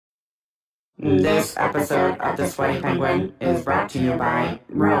This episode of The Sweaty Penguin is brought to you by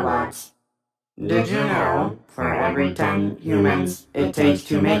robots. Did you know, for every 10 humans it takes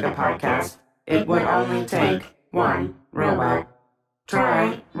to make a podcast, it would only take one robot?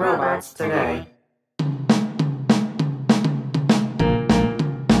 Try robots today.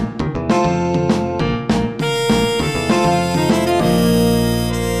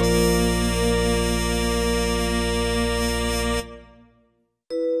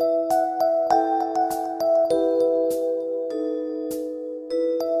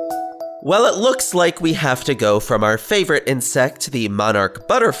 Well, it looks like we have to go from our favorite insect, the monarch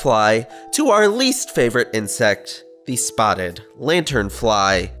butterfly, to our least favorite insect, the spotted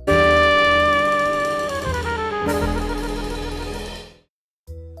lanternfly.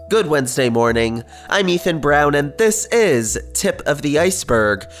 Good Wednesday morning, I'm Ethan Brown and this is Tip of the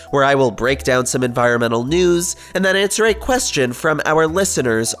Iceberg, where I will break down some environmental news and then answer a question from our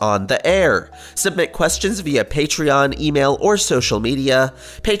listeners on the air. Submit questions via Patreon, email, or social media.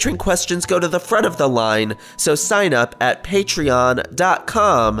 Patron questions go to the front of the line, so sign up at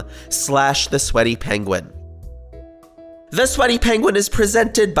patreon.com/thesweatypenguin. The Sweaty Penguin is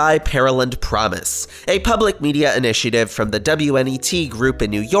presented by Peril and Promise, a public media initiative from the WNET Group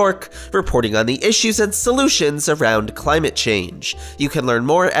in New York, reporting on the issues and solutions around climate change. You can learn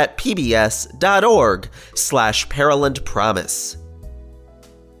more at pbs.org/perilandpromise.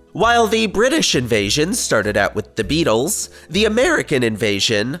 While the British invasion started out with the Beatles, the American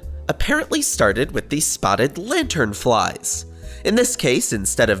invasion apparently started with the spotted lanternflies. In this case,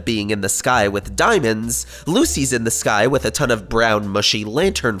 instead of being in the sky with diamonds, Lucy's in the sky with a ton of brown, mushy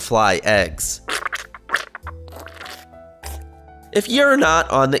lanternfly eggs. If you're not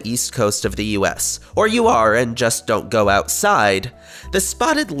on the east coast of the US, or you are and just don't go outside, the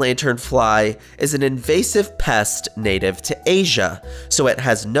spotted lanternfly is an invasive pest native to Asia, so it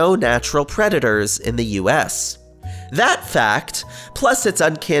has no natural predators in the US. That fact, plus its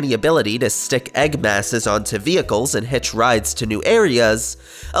uncanny ability to stick egg masses onto vehicles and hitch rides to new areas,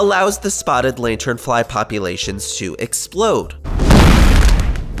 allows the spotted lanternfly populations to explode.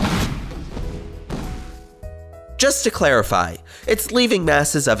 Just to clarify, it's leaving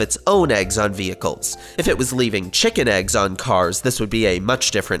masses of its own eggs on vehicles. If it was leaving chicken eggs on cars, this would be a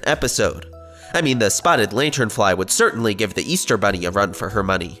much different episode. I mean, the spotted lanternfly would certainly give the Easter Bunny a run for her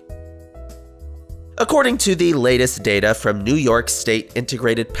money. According to the latest data from New York State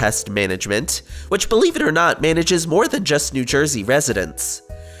Integrated Pest Management, which, believe it or not, manages more than just New Jersey residents,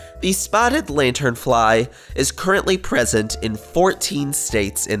 the spotted lanternfly is currently present in 14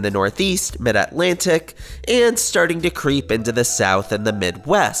 states in the Northeast, Mid-Atlantic, and starting to creep into the South and the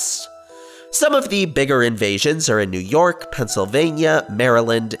Midwest. Some of the bigger invasions are in New York, Pennsylvania,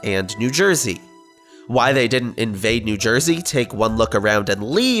 Maryland, and New Jersey. Why they didn't invade New Jersey, take one look around and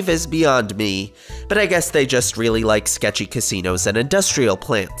leave is beyond me, but I guess they just really like sketchy casinos and industrial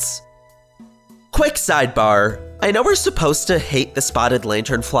plants. Quick sidebar, I know we're supposed to hate the spotted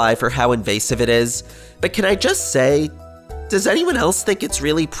lanternfly for how invasive it is, but can I just say, does anyone else think it's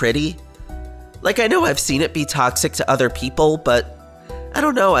really pretty? Like, I know I've seen it be toxic to other people, but I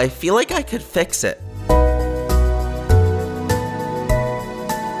don't know, I feel like I could fix it.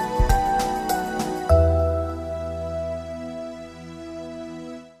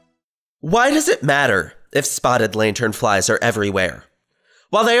 Why does it matter if spotted lanternflies are everywhere?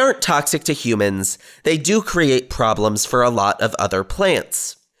 While they aren't toxic to humans, they do create problems for a lot of other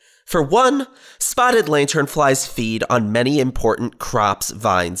plants. For one, spotted lanternflies feed on many important crops,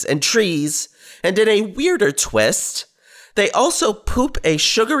 vines, and trees, and in a weirder twist, they also poop a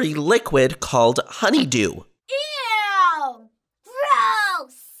sugary liquid called honeydew. Ew!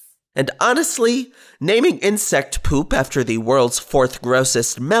 Gross! And honestly, naming insect poop after the world's fourth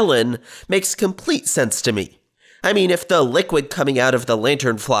grossest melon makes complete sense to me. I mean, if the liquid coming out of the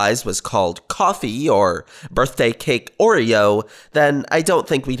lanternflies was called coffee or birthday cake Oreo, then I don't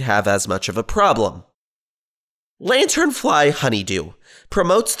think we'd have as much of a problem. Lanternfly honeydew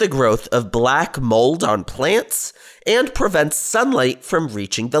promotes the growth of black mold on plants and prevents sunlight from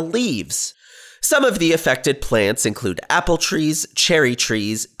reaching the leaves. Some of the affected plants include apple trees, cherry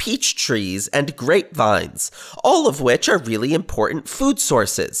trees, peach trees, and grapevines, all of which are really important food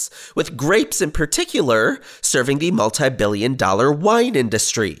sources, with grapes in particular serving the multi-billion-dollar wine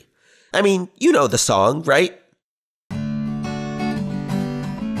industry. I mean, you know the song, right?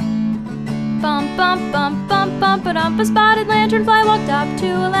 Bum bum bum bum bum ba-dum. A spotted lanternfly walked up to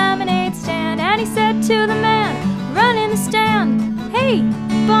a lemonade stand, and he said to the man running the stand, "Hey,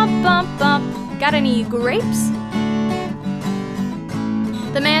 bump bump bump, got any grapes?"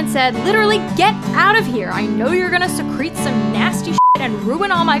 The man said, "Literally, get out of here. I know you're gonna secrete some nasty shit and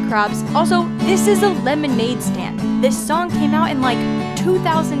ruin all my crops. Also, this is a lemonade stand. This song came out in like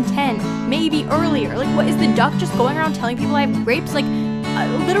 2010, maybe earlier. Like, what is the duck just going around telling people I have grapes? Like,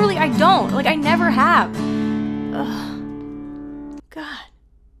 literally, I don't. Like, I never have. Ugh. God.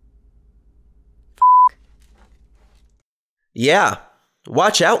 Yeah,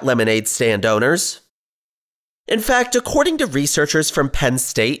 watch out, lemonade stand owners. In fact, according to researchers from Penn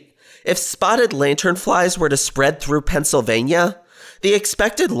State, if spotted lanternflies were to spread through Pennsylvania, the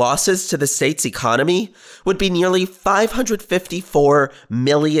expected losses to the state's economy would be nearly $554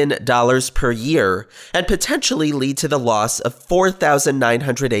 million per year and potentially lead to the loss of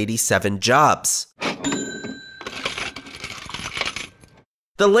 4,987 jobs.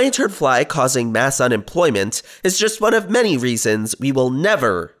 The lanternfly causing mass unemployment is just one of many reasons we will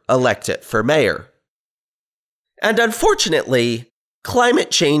never elect it for mayor. And unfortunately,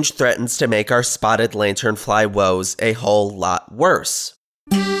 climate change threatens to make our spotted lanternfly woes a whole lot worse.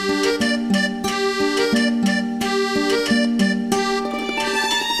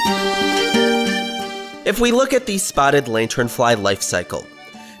 If we look at the spotted lanternfly life cycle,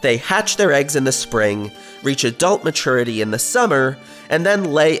 they hatch their eggs in the spring, reach adult maturity in the summer, and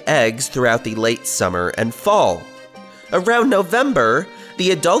then lay eggs throughout the late summer and fall. Around November,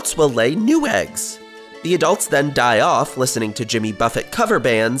 the adults will lay new eggs. The adults then die off listening to Jimmy Buffett cover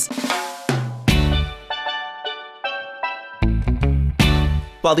bands,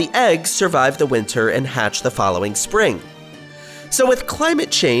 while the eggs survive the winter and hatch the following spring. So with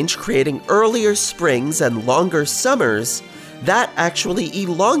climate change creating earlier springs and longer summers, that actually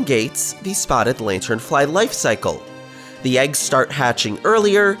elongates the spotted lanternfly life cycle. The eggs start hatching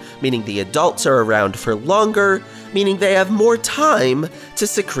earlier, meaning the adults are around for longer, meaning they have more time to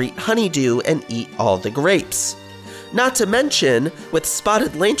secrete honeydew and eat all the grapes. Not to mention, with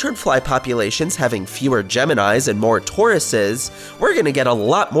spotted lanternfly populations having fewer Geminis and more Tauruses, we're gonna get a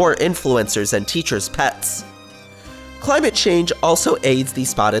lot more influencers and teachers' pets. Climate change also aids the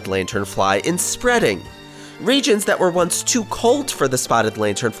spotted lanternfly in spreading. Regions that were once too cold for the spotted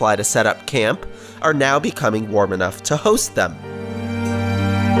lanternfly to set up camp are now becoming warm enough to host them.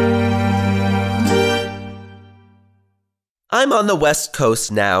 I'm on the West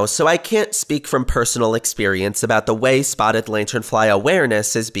Coast now, so I can't speak from personal experience about the way spotted lanternfly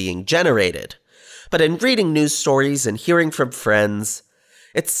awareness is being generated. But in reading news stories and hearing from friends,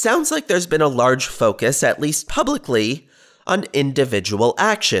 it sounds like there's been a large focus, at least publicly, on individual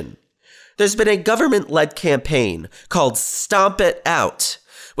action. There's been a government-led campaign called Stomp It Out,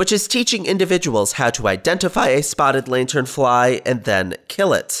 which is teaching individuals how to identify a spotted lanternfly and then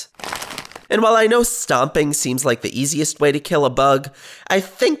kill it. And while I know stomping seems like the easiest way to kill a bug, I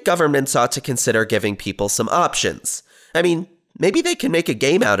think governments ought to consider giving people some options. I mean, maybe they can make a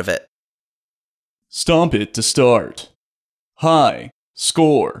game out of it. Stomp it to start. High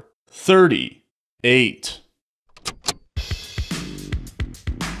score 38.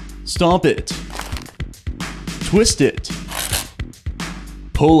 Stomp it. Twist it.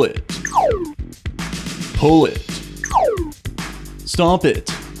 Pull it. Pull it. Stomp it.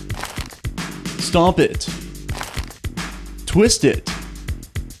 Stomp it. Twist it.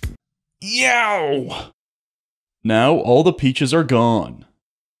 Yow! Now all the peaches are gone.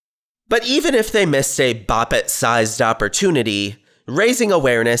 But even if they missed a bop-it-sized opportunity, raising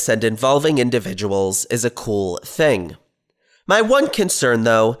awareness and involving individuals is a cool thing. My one concern,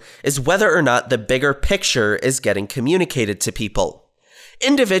 though, is whether or not the bigger picture is getting communicated to people.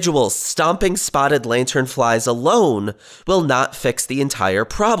 Individuals stomping spotted lanternflies alone will not fix the entire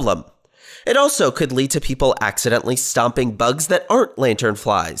problem. It also could lead to people accidentally stomping bugs that aren't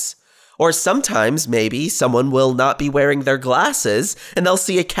lanternflies. Or sometimes, maybe, someone will not be wearing their glasses and they'll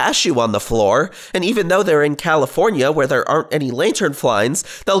see a cashew on the floor, and even though they're in California where there aren't any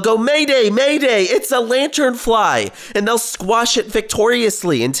lanternflies, they'll go, "Mayday, mayday, it's a lanternfly!" And they'll squash it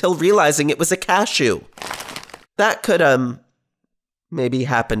victoriously until realizing it was a cashew. That could, maybe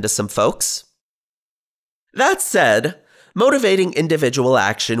happen to some folks. That said, motivating individual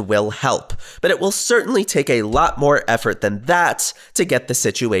action will help, but it will certainly take a lot more effort than that to get the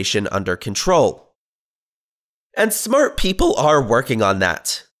situation under control. And smart people are working on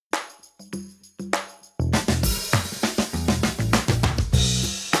that.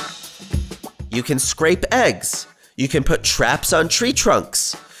 You can scrape eggs. You can put traps on tree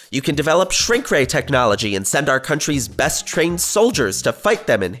trunks. You can develop shrink-ray technology and send our country's best trained soldiers to fight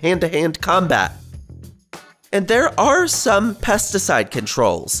them in hand-to-hand combat. And there are some pesticide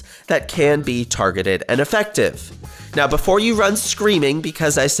controls that can be targeted and effective. Now, before you run screaming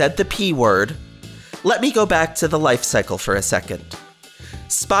because I said the P word, let me go back to the life cycle for a second.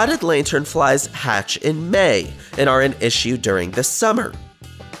 Spotted lanternflies hatch in May and are an issue during the summer.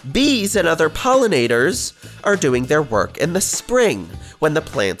 Bees and other pollinators are doing their work in the spring when the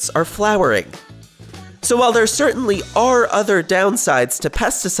plants are flowering. So while there certainly are other downsides to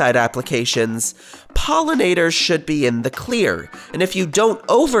pesticide applications, pollinators should be in the clear, and if you don't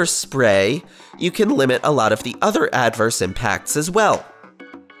overspray, you can limit a lot of the other adverse impacts as well.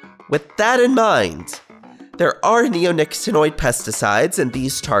 With that in mind, there are neonicotinoid pesticides, and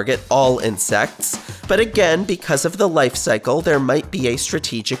these target all insects, but again, because of the life cycle, there might be a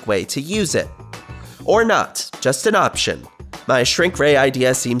strategic way to use it. Or not, just an option. My shrink ray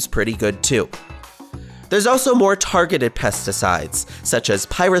idea seems pretty good too. There's also more targeted pesticides, such as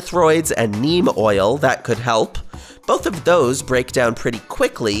pyrethroids and neem oil, that could help. Both of those break down pretty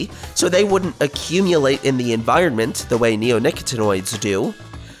quickly, so they wouldn't accumulate in the environment the way neonicotinoids do.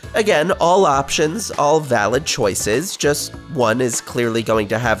 Again, all options, all valid choices, just one is clearly going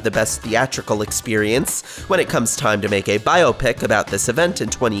to have the best theatrical experience when it comes time to make a biopic about this event in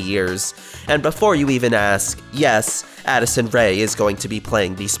 20 years. And before you even ask, yes, Addison Rae is going to be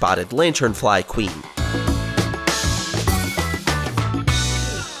playing the spotted lanternfly queen.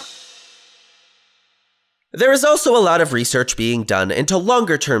 There is also a lot of research being done into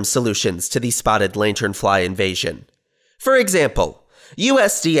longer-term solutions to the spotted lanternfly invasion. For example,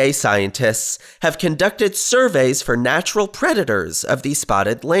 USDA scientists have conducted surveys for natural predators of the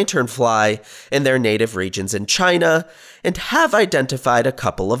spotted lanternfly in their native regions in China and have identified a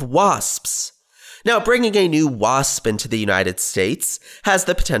couple of wasps. Now, bringing a new wasp into the United States has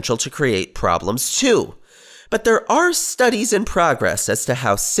the potential to create problems too. But there are studies in progress as to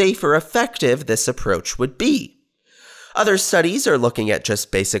how safe or effective this approach would be. Other studies are looking at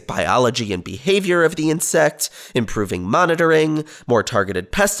just basic biology and behavior of the insect, improving monitoring, more targeted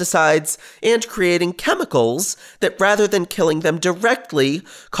pesticides, and creating chemicals that rather than killing them directly,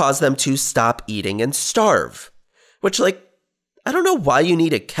 cause them to stop eating and starve. Which, I don't know why you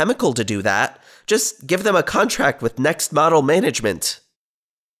need a chemical to do that. Just give them a contract with Next Model Management.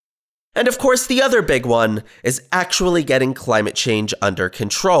 And of course, the other big one is actually getting climate change under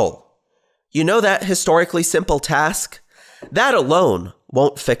control. You know that historically simple task? That alone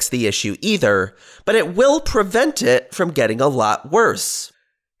won't fix the issue either, but it will prevent it from getting a lot worse.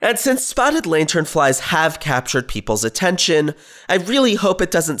 And since spotted lanternflies have captured people's attention, I really hope it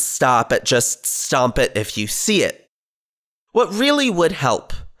doesn't stop at just stomp it if you see it. What really would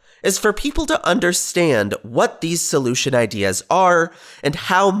help is for people to understand what these solution ideas are and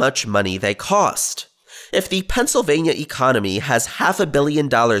how much money they cost. If the Pennsylvania economy has $500 million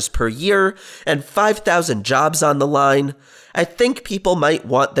per year and 5,000 jobs on the line, I think people might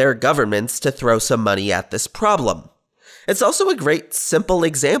want their governments to throw some money at this problem. It's also a great, simple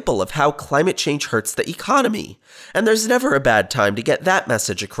example of how climate change hurts the economy, and there's never a bad time to get that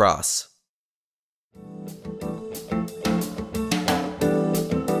message across.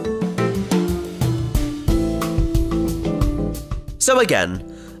 So again,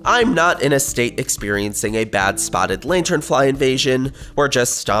 I'm not in a state experiencing a bad spotted lanternfly invasion, or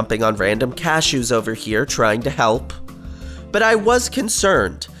just stomping on random cashews over here trying to help. But I was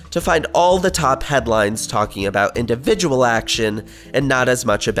concerned to find all the top headlines talking about individual action and not as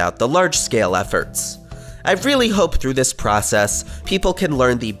much about the large-scale efforts. I really hope through this process, people can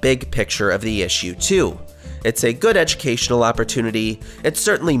learn the big picture of the issue too. It's a good educational opportunity. It's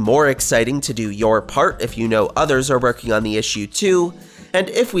certainly more exciting to do your part if you know others are working on the issue too. And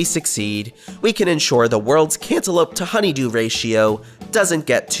if we succeed, we can ensure the world's cantaloupe to honeydew ratio doesn't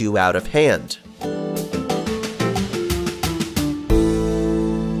get too out of hand.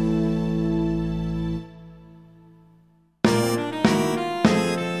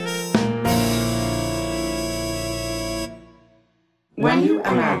 When you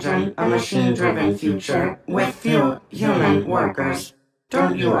imagine a machine-driven future with few human workers,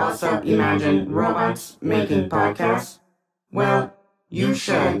 don't you also imagine robots making podcasts? Well, you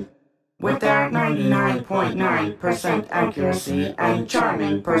should. With their 99.9% accuracy and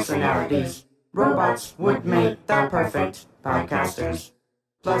charming personalities, robots would make the perfect podcasters.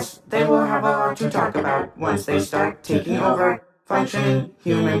 Plus, they will have a lot to talk about once they start taking over functioning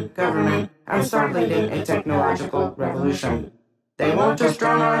human government and start leading a technological revolution. They won't just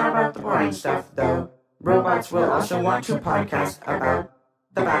drone on about the boring stuff, though. Robots will also want to podcast about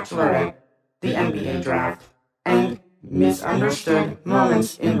The Bachelorette, the NBA draft, and misunderstood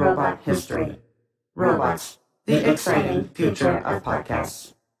moments in robot history. Robots, the exciting future of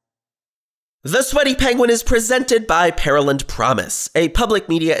podcasts. The Sweaty Penguin is presented by Peril and Promise, a public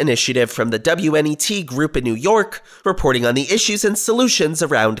media initiative from the WNET Group in New York, reporting on the issues and solutions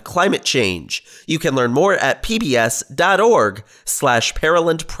around climate change. You can learn more at pbs.org/Peril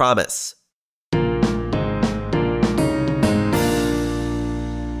and Promise.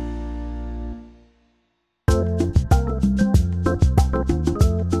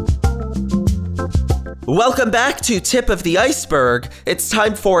 Welcome back to Tip of the Iceberg. It's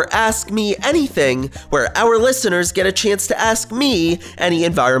time for Ask Me Anything, where our listeners get a chance to ask me any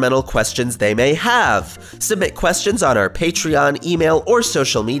environmental questions they may have. Submit questions on our Patreon, email, or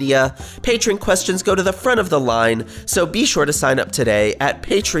social media. Patron questions go to the front of the line, so be sure to sign up today at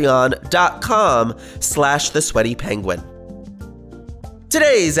patreon.com/thesweatypenguin.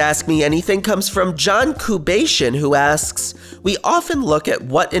 Today's Ask Me Anything comes from John Kubation, who asks, "We often look at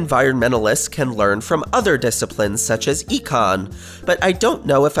what environmentalists can learn from other disciplines such as econ, but I don't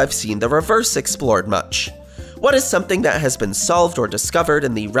know if I've seen the reverse explored much. What is something that has been solved or discovered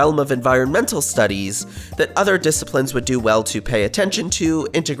in the realm of environmental studies that other disciplines would do well to pay attention to,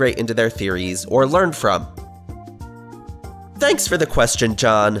 integrate into their theories, or learn from?" Thanks for the question,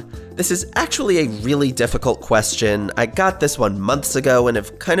 John. This is actually a really difficult question. I got this one months ago and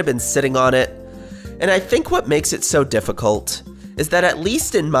have kind of been sitting on it. And I think what makes it so difficult is that, at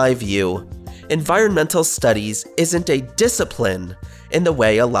least in my view, environmental studies isn't a discipline in the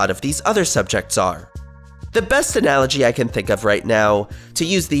way a lot of these other subjects are. The best analogy I can think of right now, to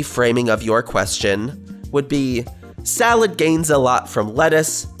use the framing of your question, would be, salad gains a lot from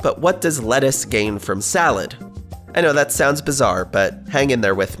lettuce, but what does lettuce gain from salad? I know that sounds bizarre, but hang in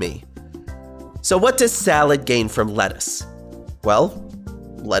there with me. So what does salad gain from lettuce? Well,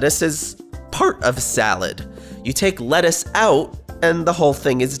 lettuce is part of salad. You take lettuce out, and the whole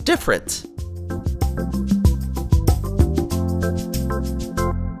thing is different.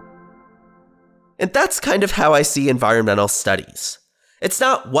 And that's kind of how I see environmental studies. It's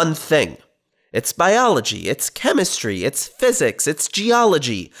not one thing. It's biology, it's chemistry, it's physics, it's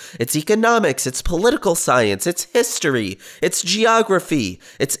geology, it's economics, it's political science, it's history, it's geography,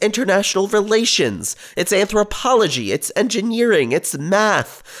 it's international relations, it's anthropology, it's engineering, it's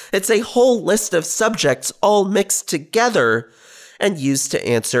math. It's a whole list of subjects all mixed together and used to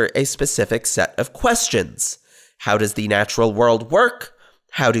answer a specific set of questions. How does the natural world work?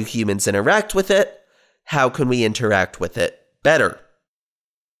 How do humans interact with it? How can we interact with it better?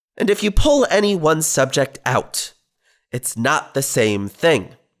 And if you pull any one subject out, it's not the same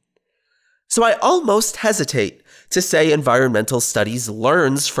thing. So I almost hesitate to say environmental studies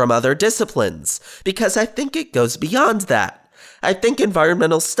learns from other disciplines, because I think it goes beyond that. I think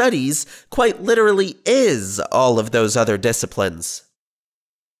environmental studies quite literally is all of those other disciplines.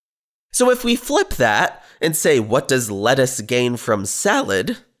 So if we flip that and say, what does lettuce gain from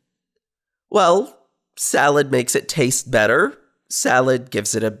salad? Well, salad makes it taste better. Salad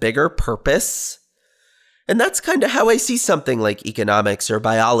gives it a bigger purpose. And that's kind of how I see something like economics or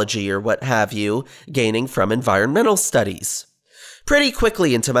biology or what have you gaining from environmental studies. Pretty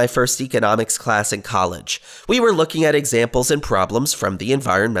quickly into my first economics class in college, we were looking at examples and problems from the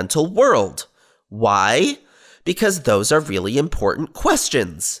environmental world. Why? Because those are really important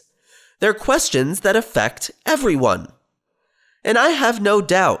questions. They're questions that affect everyone. And I have no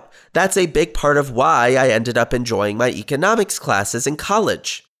doubt that's a big part of why I ended up enjoying my economics classes in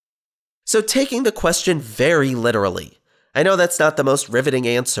college. So taking the question very literally, I know that's not the most riveting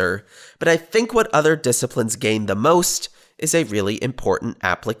answer, but I think what other disciplines gain the most is a really important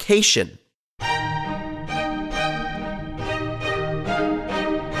application.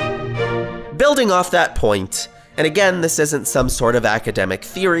 Building off that point, and again, this isn't some sort of academic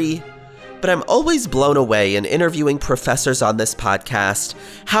theory, but I'm always blown away in interviewing professors on this podcast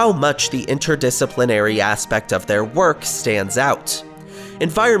how much the interdisciplinary aspect of their work stands out.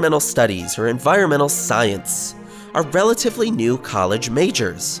 Environmental studies or environmental science are relatively new college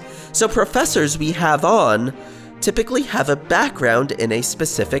majors, so professors we have on typically have a background in a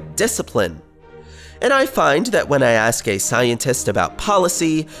specific discipline. And I find that when I ask a scientist about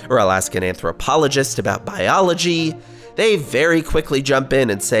policy, or I'll ask an anthropologist about biology, they very quickly jump in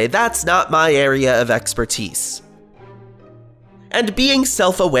and say, that's not my area of expertise. And being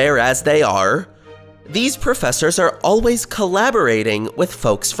self-aware as they are, these professors are always collaborating with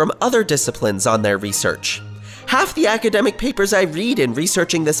folks from other disciplines on their research. Half the academic papers I read in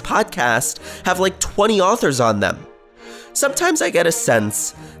researching this podcast have like 20 authors on them. Sometimes I get a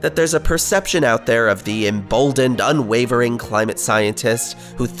sense that there's a perception out there of the emboldened, unwavering climate scientist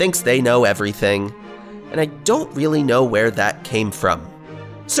who thinks they know everything, and I don't really know where that came from.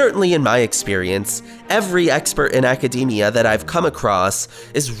 Certainly in my experience, every expert in academia that I've come across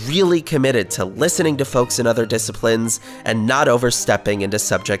is really committed to listening to folks in other disciplines and not overstepping into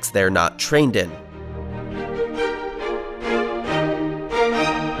subjects they're not trained in.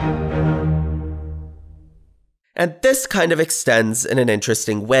 And this kind of extends in an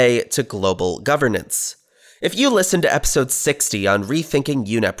interesting way to global governance. If you listen to episode 60 on rethinking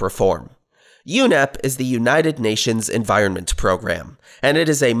UNEP reform, UNEP is the United Nations Environment Program, and it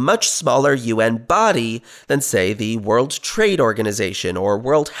is a much smaller UN body than, say, the World Trade Organization or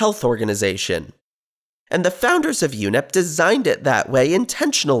World Health Organization. And the founders of UNEP designed it that way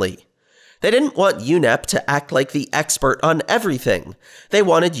intentionally. They didn't want UNEP to act like the expert on everything. They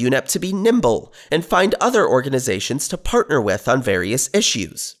wanted UNEP to be nimble and find other organizations to partner with on various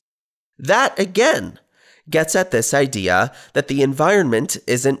issues. That, again, gets at this idea that the environment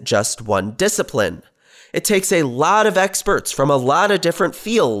isn't just one discipline. It takes a lot of experts from a lot of different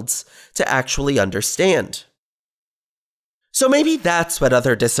fields to actually understand. So maybe that's what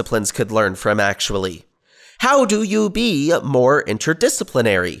other disciplines could learn from, actually. How do you be more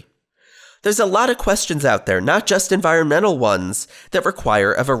interdisciplinary? There's a lot of questions out there, not just environmental ones, that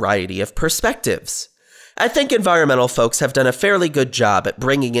require a variety of perspectives. I think environmental folks have done a fairly good job at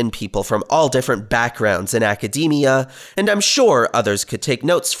bringing in people from all different backgrounds in academia, and I'm sure others could take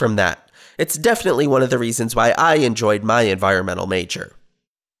notes from that. It's definitely one of the reasons why I enjoyed my environmental major.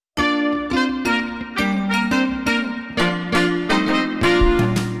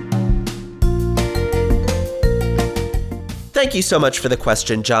 Thank you so much for the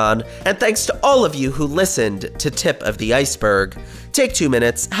question, John, and thanks to all of you who listened to Tip of the Iceberg. Take 2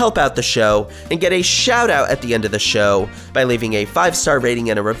 minutes, help out the show, and get a shout out at the end of the show by leaving a 5-star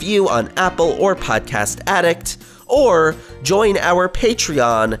rating and a review on Apple or Podcast Addict, or join our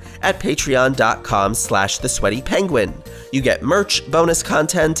Patreon at patreon.com/thesweatypenguin. You get merch, bonus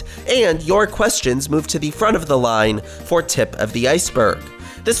content, and your questions move to the front of the line for Tip of the Iceberg.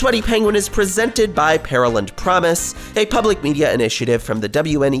 The Sweaty Penguin is presented by Peril and Promise, a public media initiative from the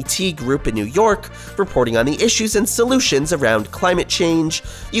WNET Group in New York, reporting on the issues and solutions around climate change.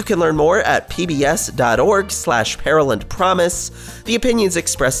 You can learn more at pbs.org/Peril and Promise. The opinions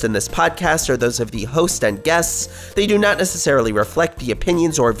expressed in this podcast are those of the host and guests. They do not necessarily reflect the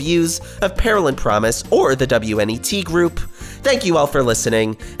opinions or views of Peril and Promise or the WNET Group. Thank you all for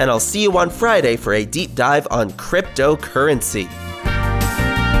listening, and I'll see you on Friday for a deep dive on cryptocurrency.